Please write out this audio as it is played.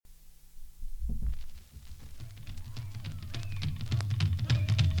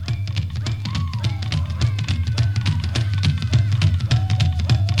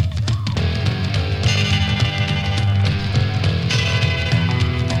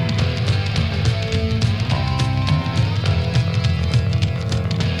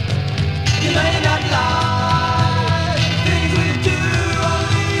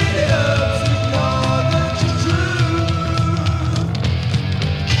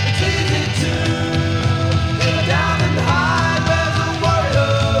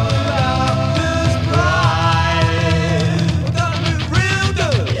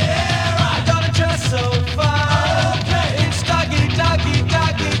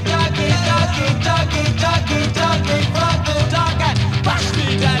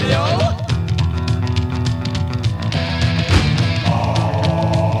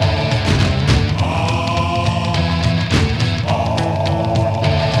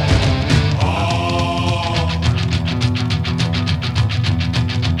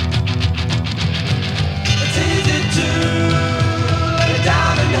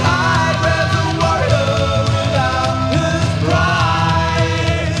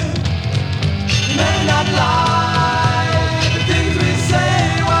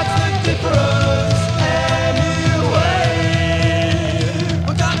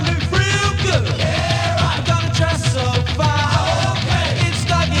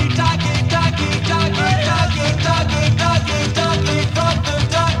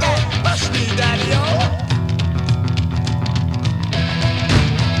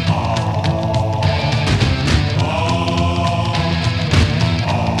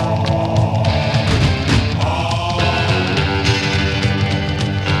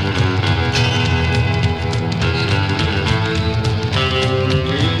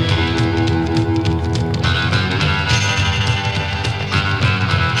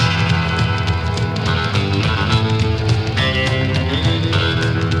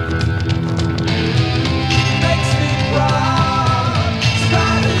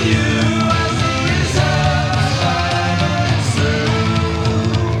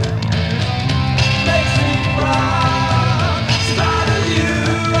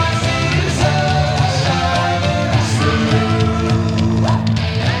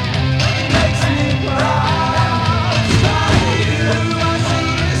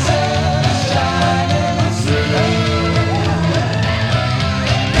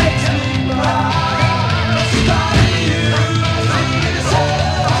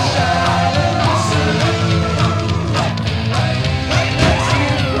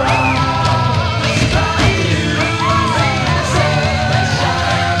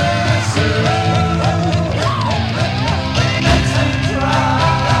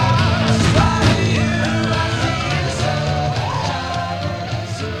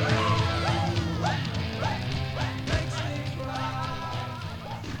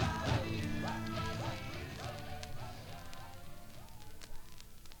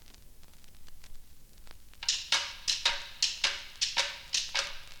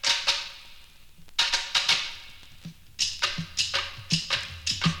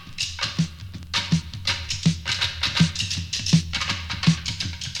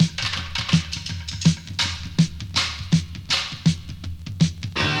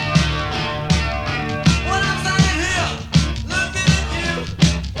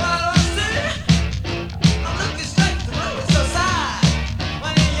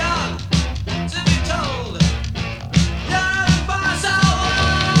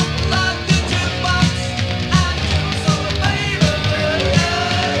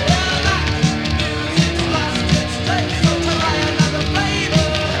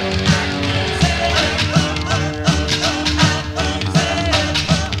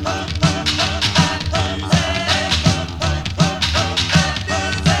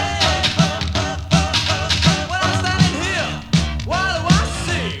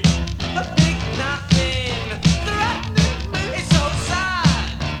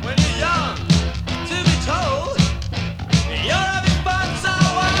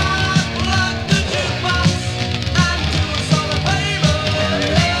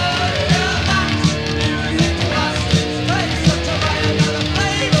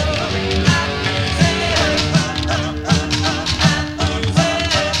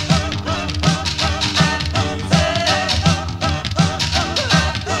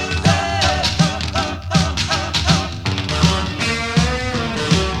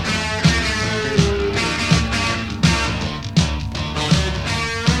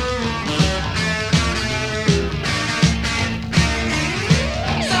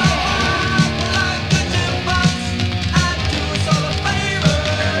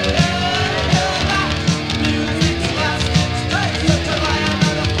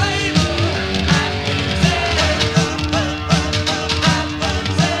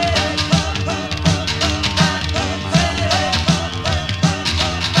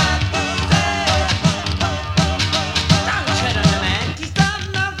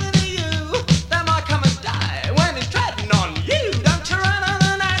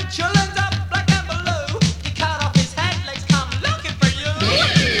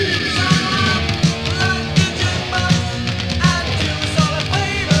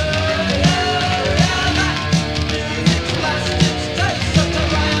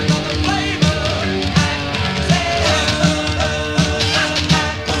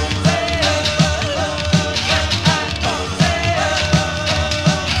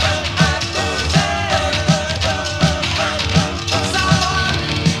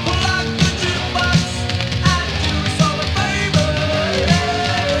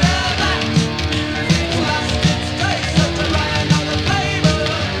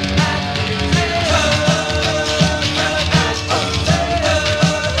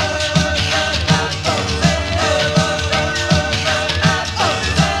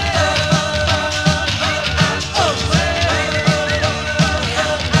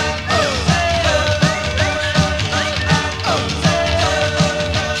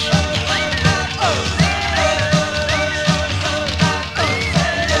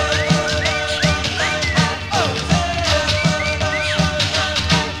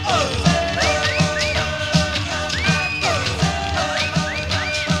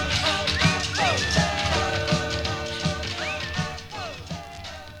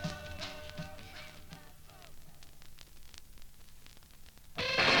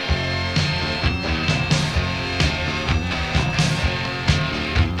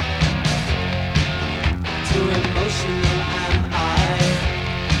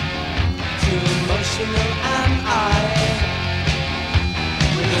emotional am I?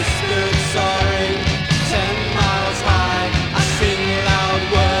 With a spirit soaring 10 miles high, I sing loud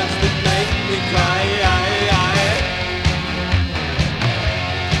words that make me cry.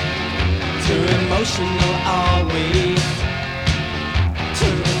 Too emotional are we?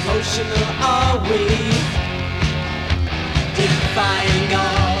 Too emotional are we? Defying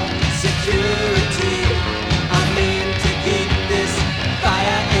all security, I mean to keep this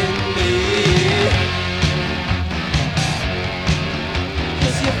fire in me.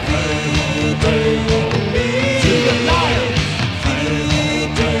 'Cause you're feeding me to the light,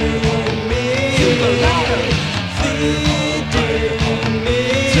 feeding me to the light, feeding me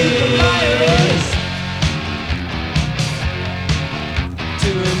to the liars.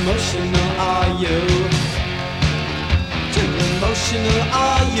 Too emotional are you? Too emotional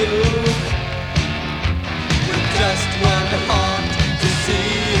are you? With just one heart to see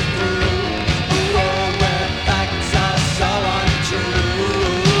you through a world where facts are so untrue.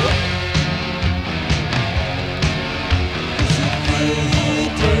 'Cause you're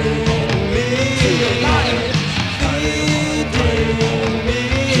feeding me to the light, feeding me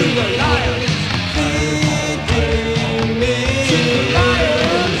to the light, feeding me to the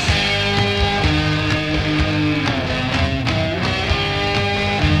liars.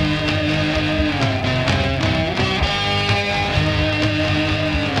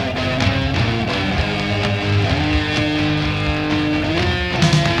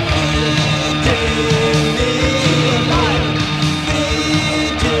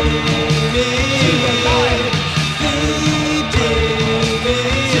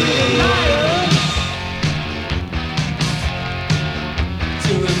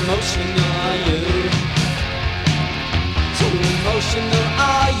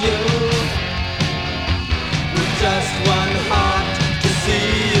 Just one heart to see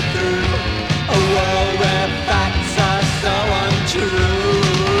you through a world where facts are so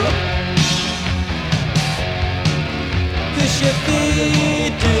untrue. 'Cause you're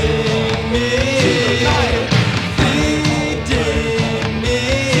feeding me to the light, feeding me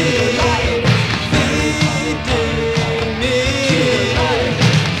to the light, feeding me to the light,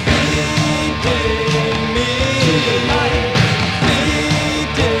 feeding me to the light, feeding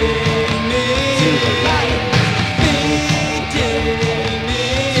me to the light.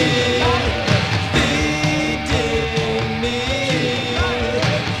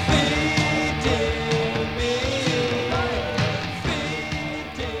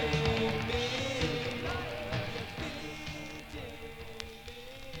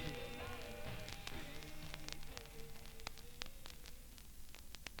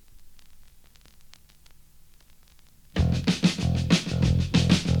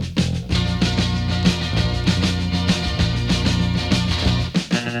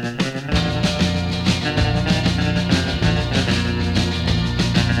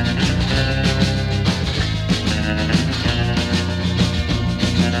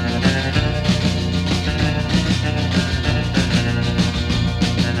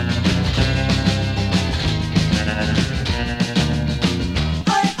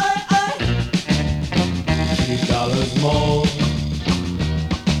 $50 more,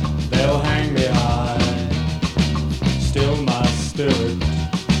 they'll hang me high. Still my spirit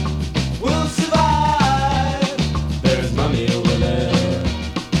will survive. There's money over there,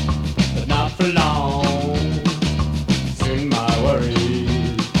 but not for long. Soon my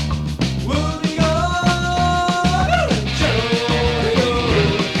worries will be gone.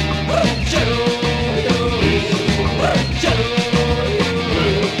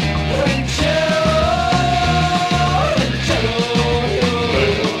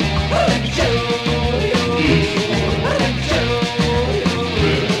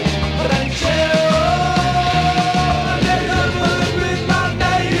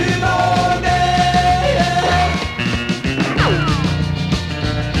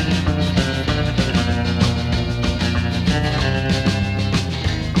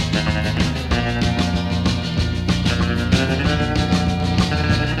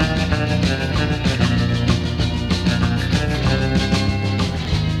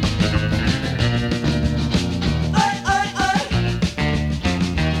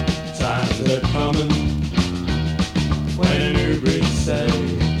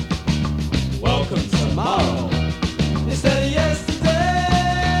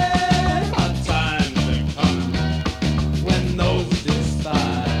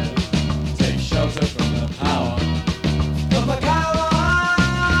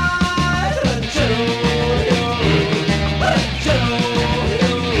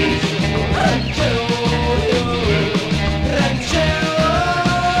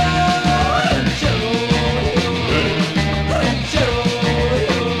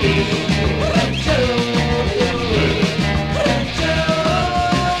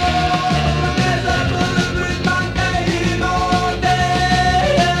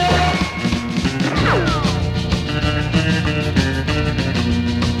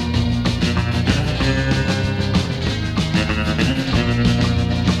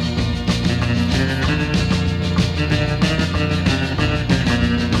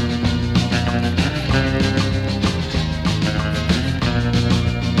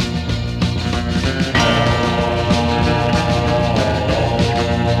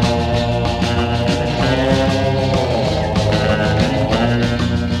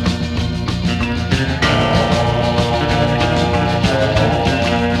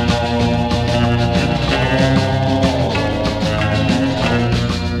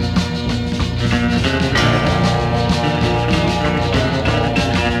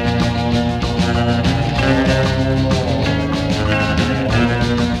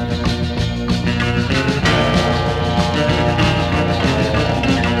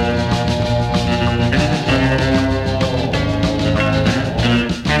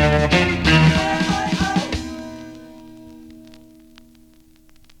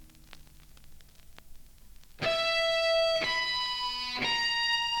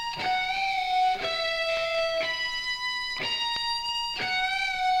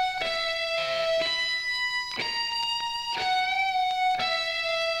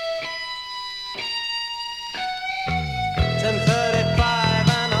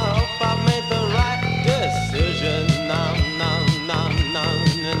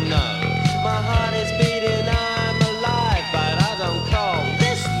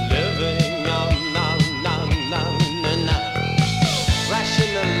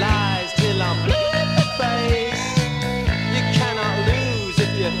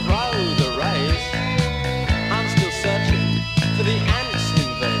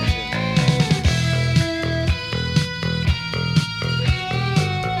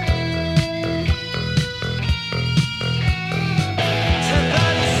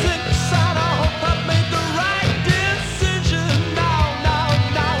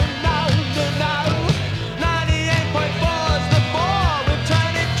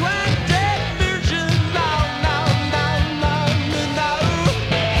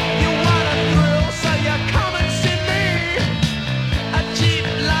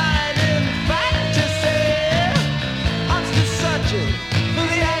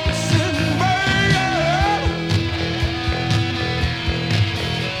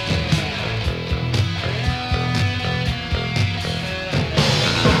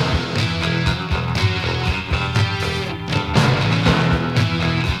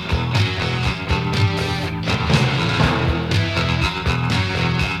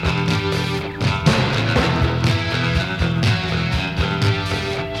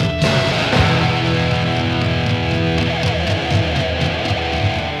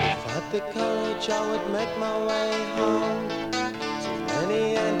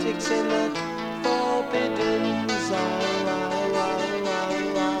 politics in the forbidden zone.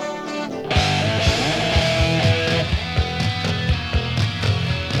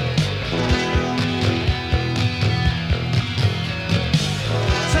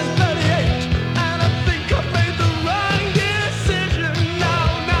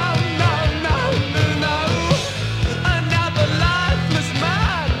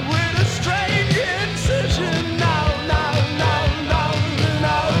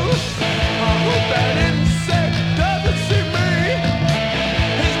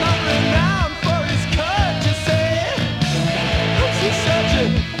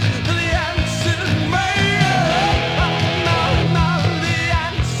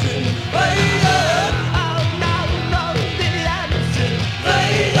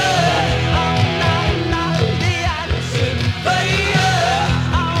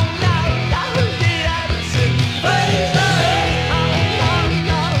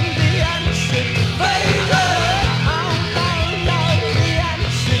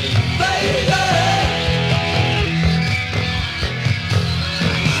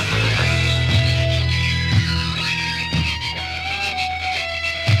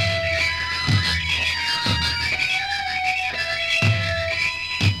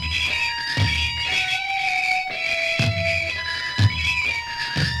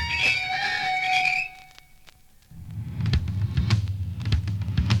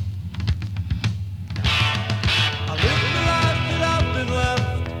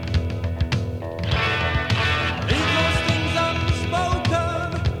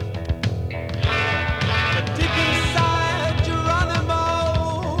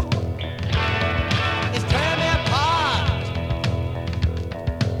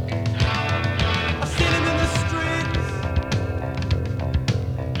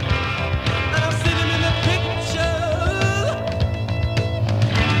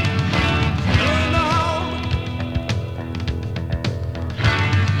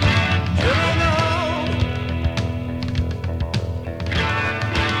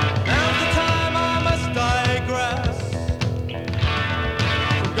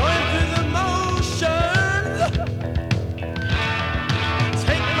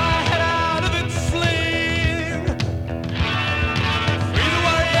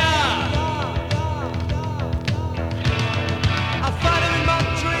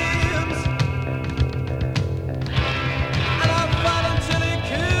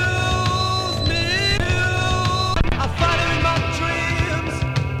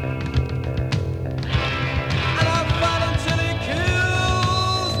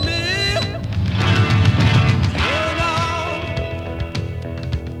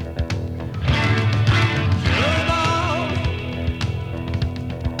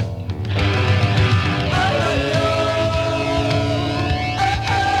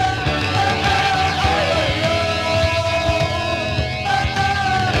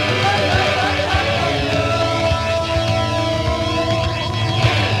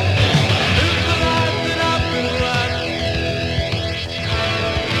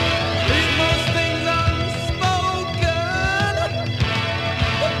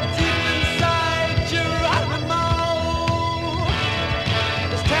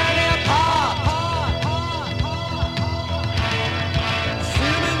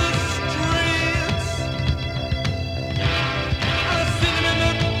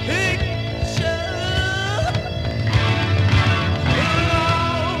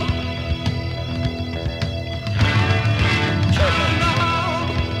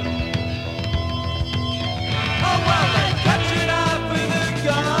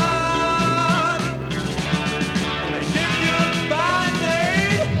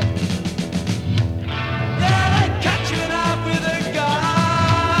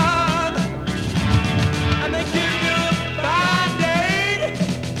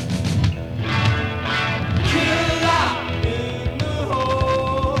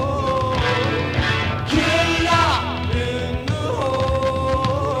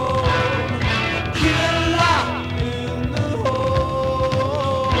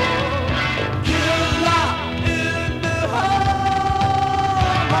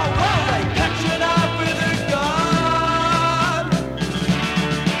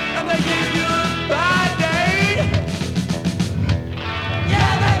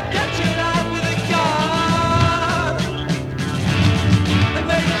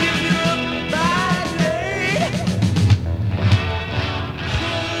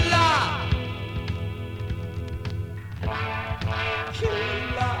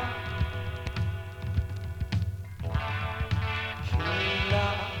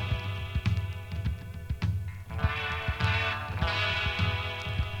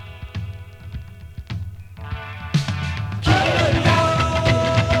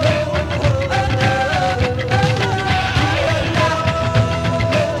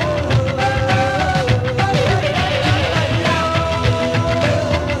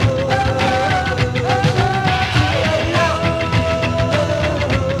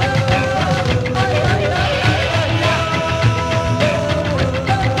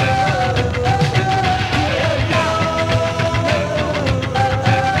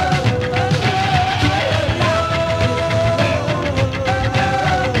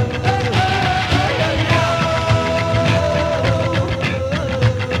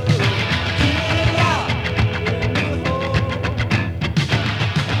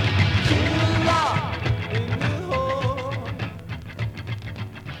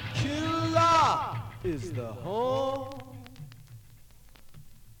 is the home.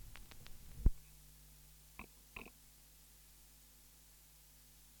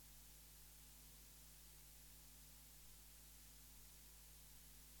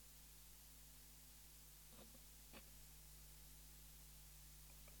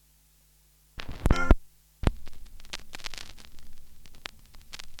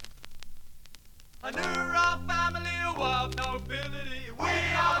 A new rock family of nobility. We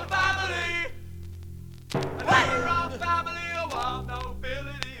are the family. A new rock family of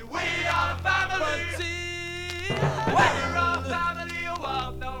nobility. We are the family. A new rock family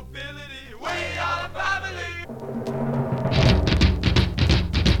of nobility. We are the family.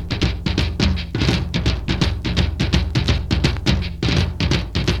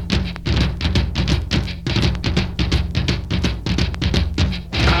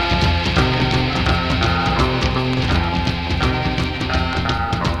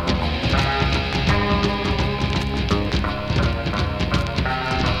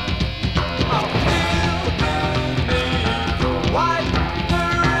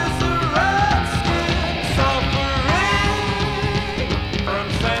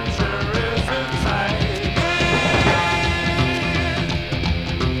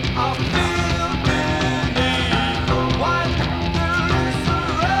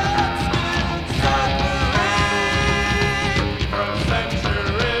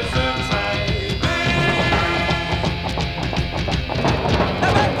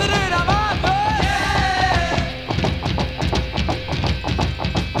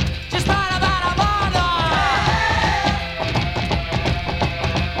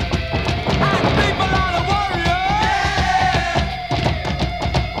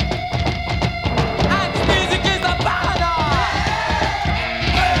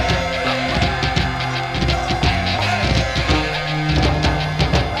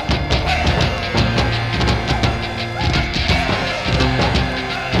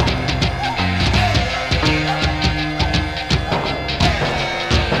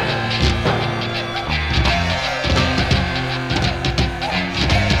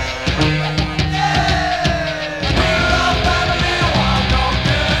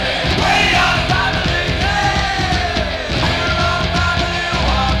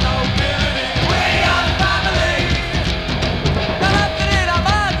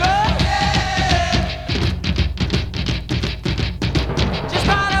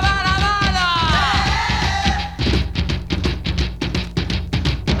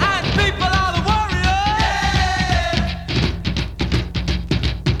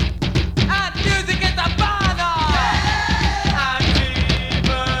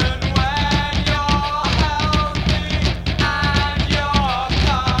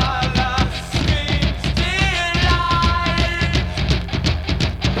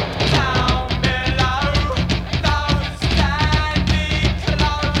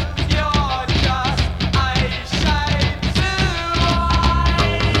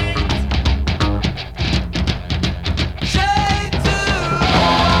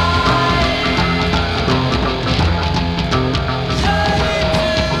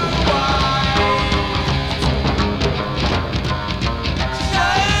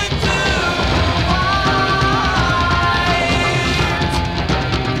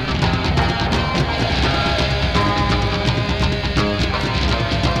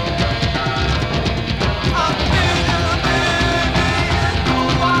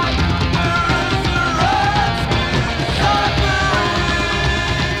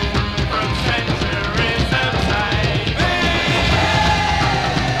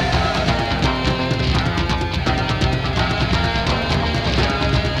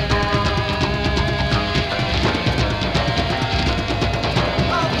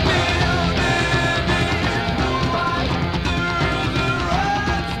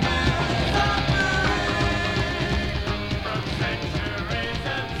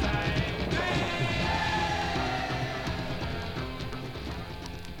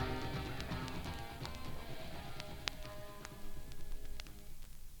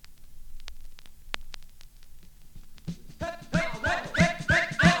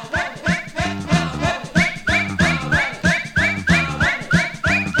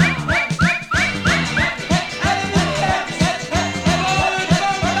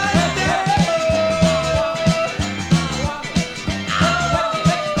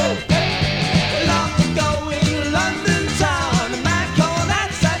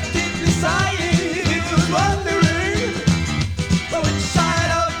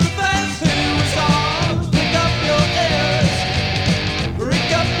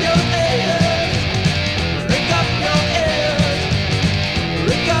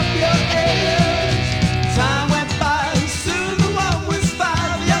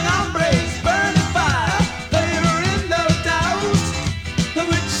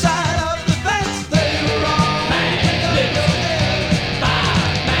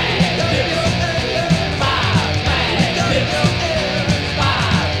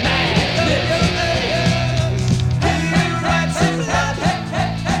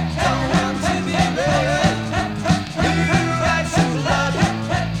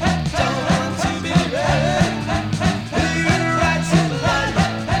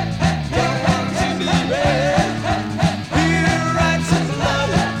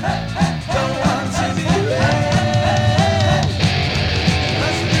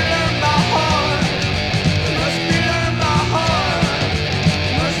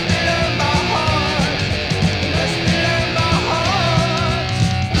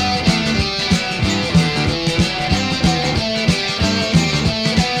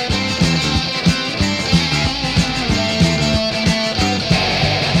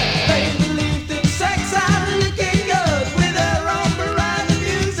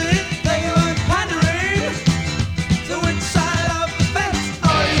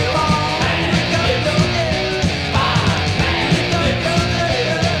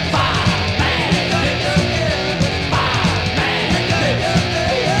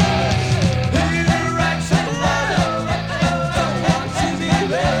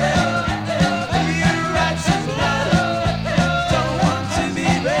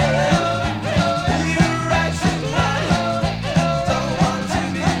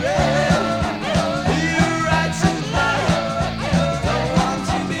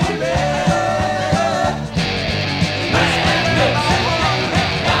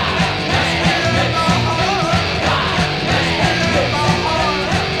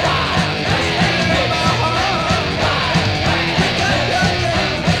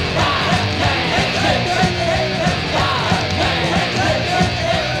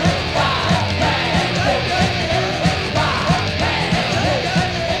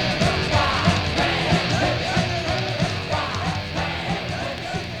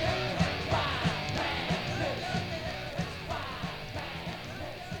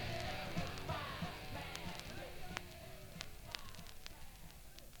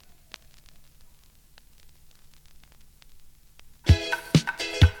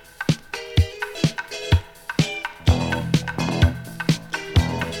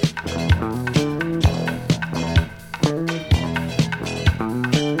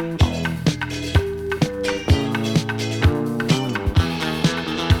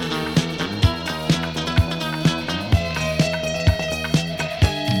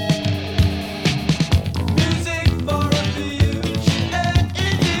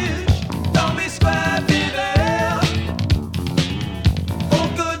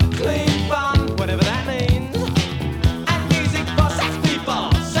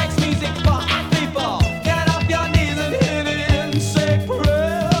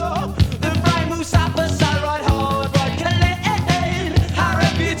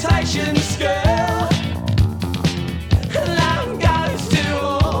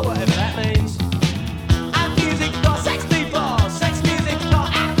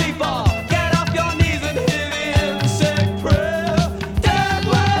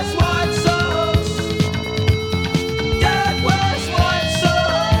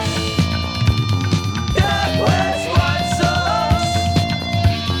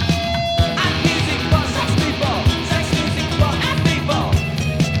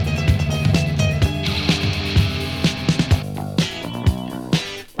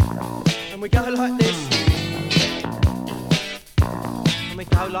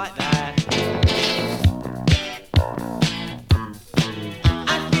 like that.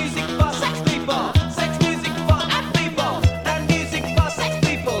 And music for sex people, sex music for happy people, and music for sex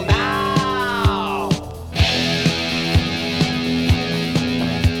people now.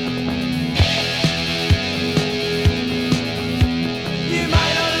 You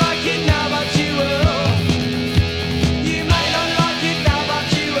might not like it now, but you will. You might not like it now, but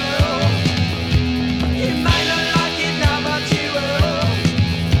you will. You might not like it now, but you will.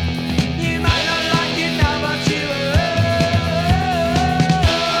 You might not like it now, but you will.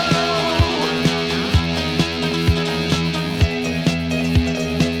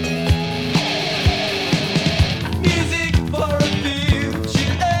 Music for a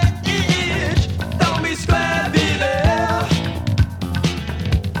future age. Don't be scrappy there.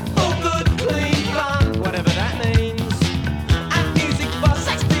 Oh, good, clean fun, whatever that means. And music for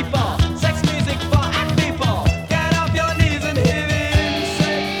sex people, sex music for happy people. Get off your knees and hear the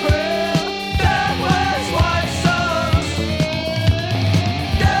insect prayer. Dead West White Sox.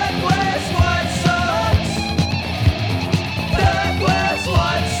 Dead West White Sox. Dead West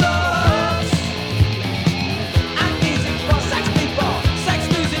White Sox. And music for sex people, sex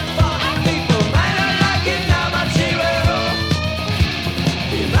music for happy people. Might not like it now, but you will.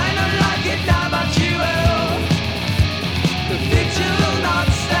 You might not like it now, but you will. The future will not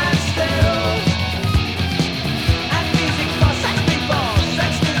stand still. And music for sex people,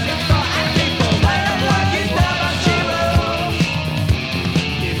 sex music for happy people. Might not like it now, but you will.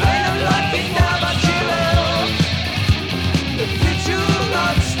 You might not like it now, but you will. The future will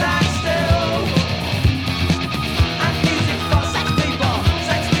not stand still. And music for sex people,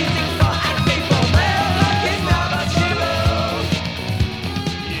 sex music for happy people. Might not like it now, but you will.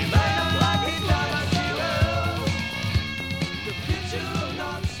 You might not like it now, but you will. The future will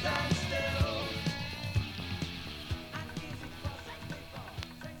not stand still. And music for sex people,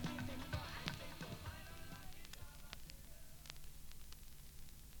 sex music for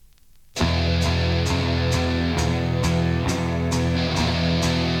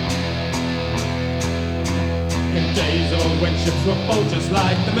In days old when ships were full just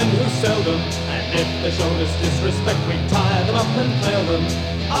like the men who sailed them, and if they showed us disrespect we'd tie them up and fail them.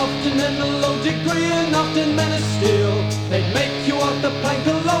 often in a low degree and often men of steel. They'd make you walk the plank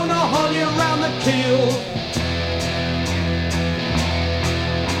alone or haul you round the keel.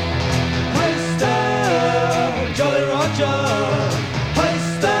 Hoister, Jolly Roger.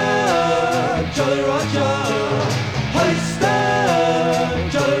 Hoister, Jolly Roger. Hoister,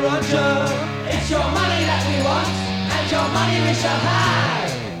 Jolly Roger. It's your money that we want, and your money we shall have.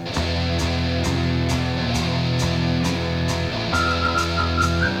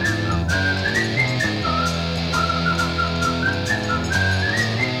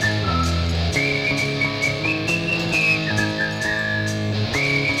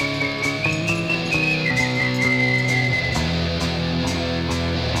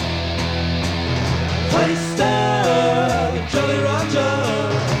 Hoister, Jolly Roger.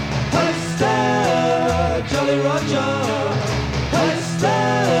 Hoister, Jolly Roger. Hoister,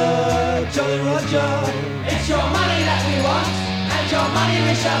 Jolly Roger. It's your money that we want, and your money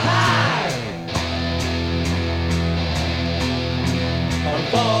we shall have.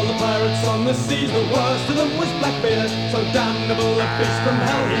 Of all the pirates on the seas, the worst of them was Blackbeard. So damnable a fish from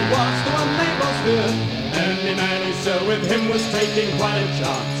hell he was, the one they both feared. Any man who sailed with him was taking quite a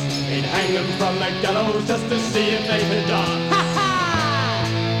chance. He'd hang them from the gallows just to see if they could dance.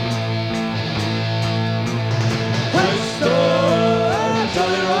 Hoister,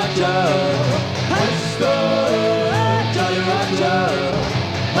 Jolly Roger. Hoister, Jolly Roger.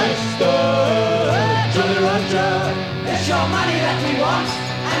 Hoister, Jolly Roger. It's your money that we want,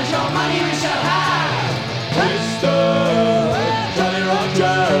 and your money we shall have. Hoister, Jolly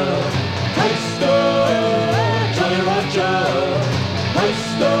Roger. Hoister, Jolly Roger.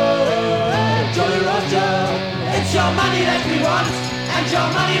 Hoister, Jolly Roger. It's your money that we want, and your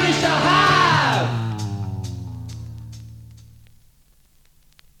money we shall have.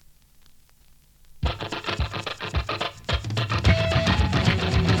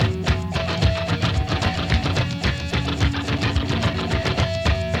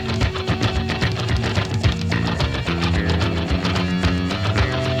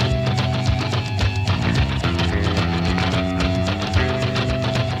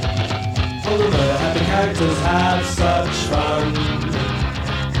 All the murder happy characters have such fun.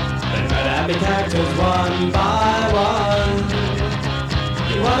 They murder happy characters one by one.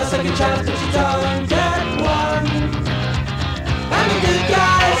 You want a second chance, but you don't get one. And the good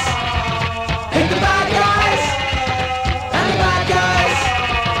guys hit the bad guys, and the bad guys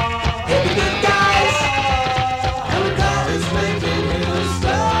hit the good guys. And the God is making you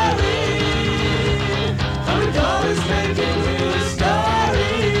stop.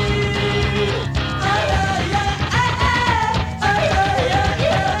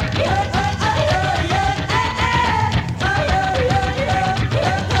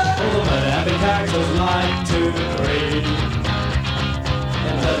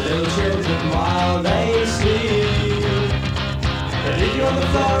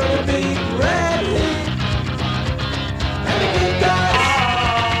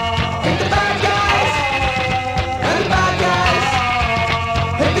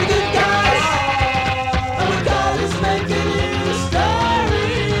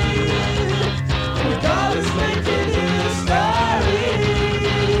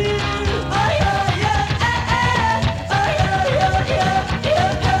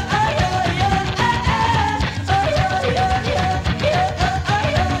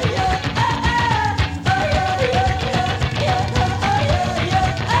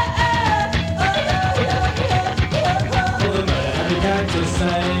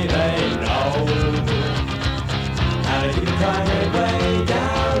 say.